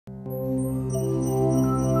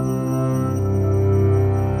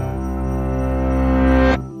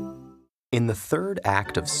In the third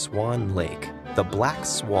act of Swan Lake, the black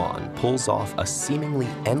swan pulls off a seemingly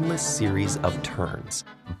endless series of turns,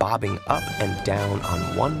 bobbing up and down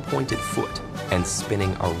on one pointed foot and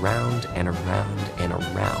spinning around and around and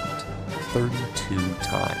around 32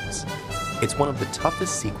 times. It's one of the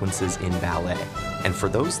toughest sequences in ballet, and for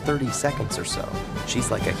those 30 seconds or so, she's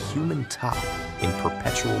like a human top in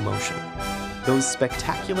perpetual motion. Those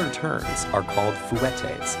spectacular turns are called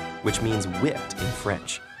fouettes, which means whipped in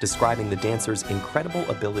French, describing the dancer's incredible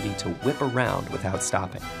ability to whip around without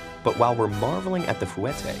stopping. But while we're marveling at the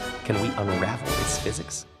fouette, can we unravel its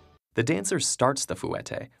physics? The dancer starts the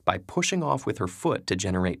fouette by pushing off with her foot to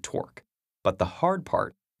generate torque. But the hard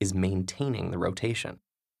part is maintaining the rotation.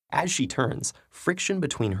 As she turns, friction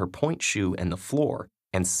between her point shoe and the floor,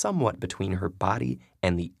 and somewhat between her body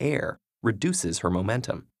and the air, reduces her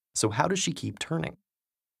momentum. So how does she keep turning?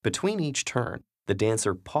 Between each turn, the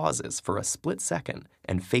dancer pauses for a split second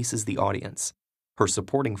and faces the audience. Her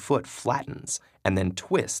supporting foot flattens and then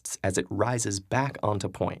twists as it rises back onto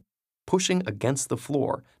point, pushing against the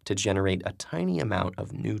floor to generate a tiny amount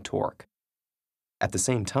of new torque. At the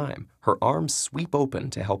same time, her arms sweep open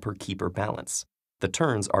to help her keep her balance. The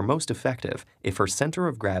turns are most effective if her center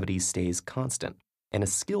of gravity stays constant, and a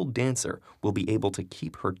skilled dancer will be able to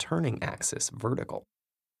keep her turning axis vertical.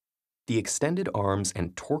 The extended arms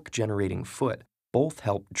and torque-generating foot both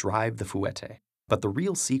help drive the fouette, but the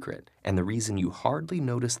real secret, and the reason you hardly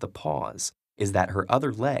notice the pause, is that her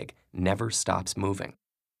other leg never stops moving.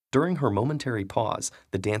 During her momentary pause,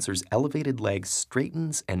 the dancer's elevated leg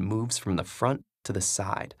straightens and moves from the front to the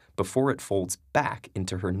side before it folds back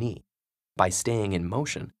into her knee. By staying in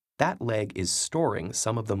motion, that leg is storing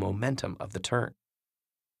some of the momentum of the turn.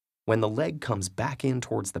 When the leg comes back in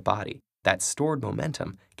towards the body, that stored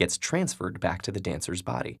momentum gets transferred back to the dancer's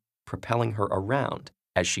body, propelling her around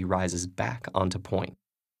as she rises back onto point.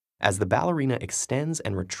 As the ballerina extends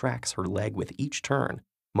and retracts her leg with each turn,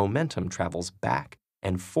 momentum travels back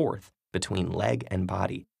and forth between leg and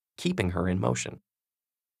body, keeping her in motion.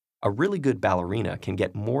 A really good ballerina can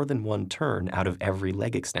get more than one turn out of every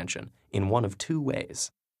leg extension in one of two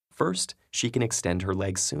ways. First, she can extend her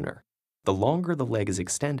leg sooner. The longer the leg is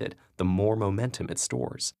extended, the more momentum it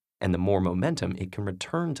stores, and the more momentum it can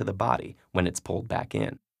return to the body when it's pulled back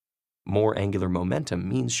in. More angular momentum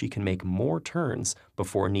means she can make more turns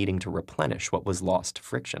before needing to replenish what was lost to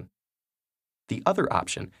friction. The other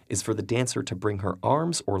option is for the dancer to bring her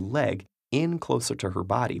arms or leg in closer to her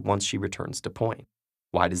body once she returns to point.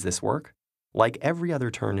 Why does this work? Like every other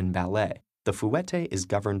turn in ballet, the fouette is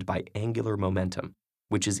governed by angular momentum,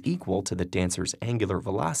 which is equal to the dancer's angular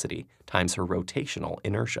velocity times her rotational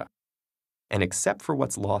inertia. And except for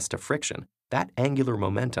what's lost to friction, that angular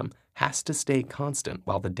momentum has to stay constant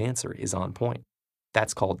while the dancer is on point.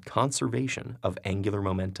 That's called conservation of angular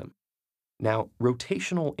momentum. Now,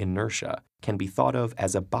 rotational inertia can be thought of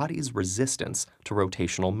as a body's resistance to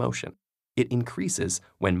rotational motion. It increases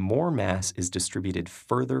when more mass is distributed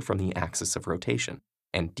further from the axis of rotation,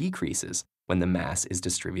 and decreases when the mass is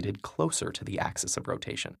distributed closer to the axis of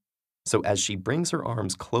rotation. So as she brings her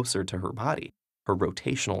arms closer to her body, her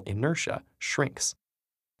rotational inertia shrinks.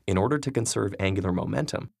 In order to conserve angular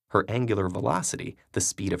momentum, her angular velocity, the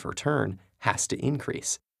speed of her turn, has to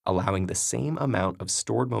increase, allowing the same amount of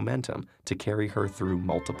stored momentum to carry her through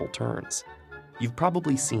multiple turns. You've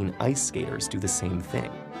probably seen ice skaters do the same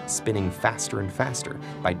thing, spinning faster and faster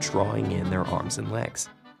by drawing in their arms and legs.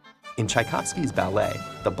 In Tchaikovsky's ballet,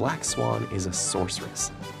 the Black Swan is a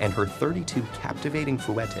sorceress, and her 32 captivating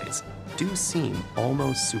fouettes do seem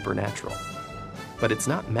almost supernatural. But it's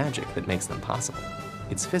not magic that makes them possible.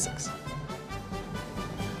 It's physics.